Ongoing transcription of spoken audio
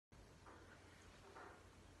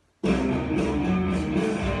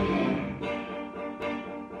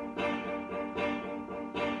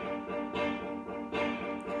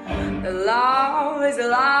Love is a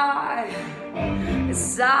lie,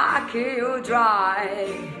 suck you dry.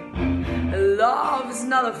 Love is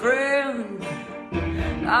not a friend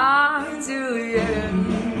until the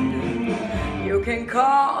end. You can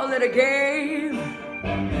call it a game,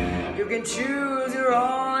 you can choose your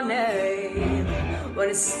own name. When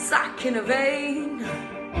it's stuck in a vein,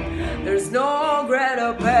 there's no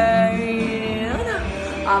greater pain.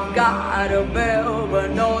 I've got a bell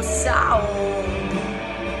but no sound,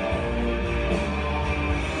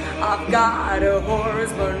 I've got a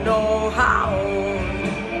horse but no hound,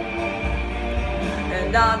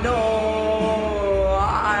 and I know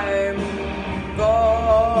I'm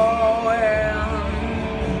going.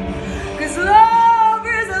 'Cause love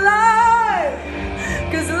is alive,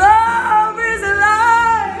 'cause love is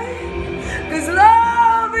alive, 'cause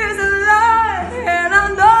love is alive, and I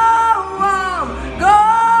know I'm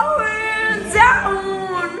going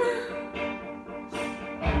down.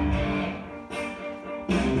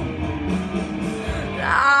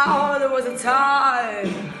 Now there was a time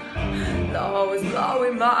love was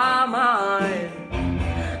blowing my mind.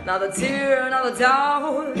 Now the tear, now the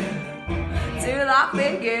doubt, till I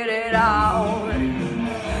figured it out.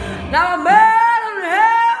 Now I'm mad in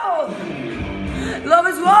hell, love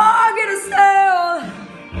is walking a sail.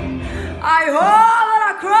 I howl and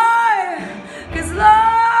I cry, 'cause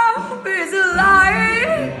love is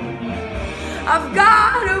alive. I've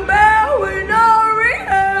got a bell with no ring,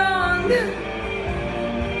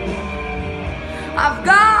 I've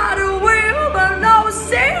got a wheel but no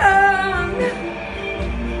sand,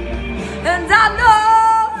 and I know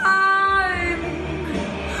I'm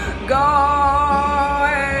going.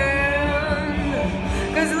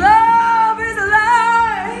 'Cause love is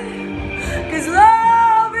alive, 'cause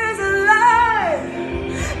love is alive,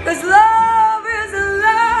 'cause love is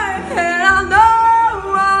alive, and I know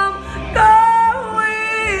I'm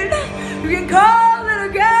going. You can call it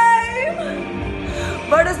a game,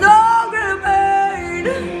 but there's no greater pain.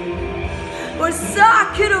 We're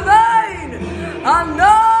stuck in a vein, I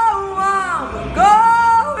know I'm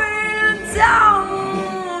going down.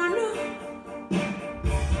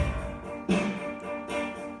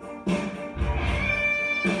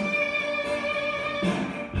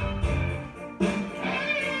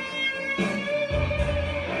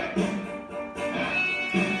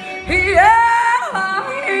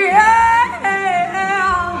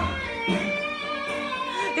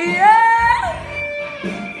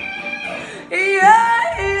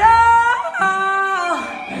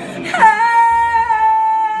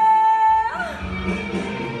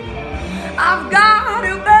 I've got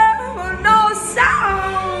a bell but no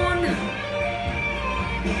sound,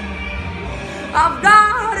 I've got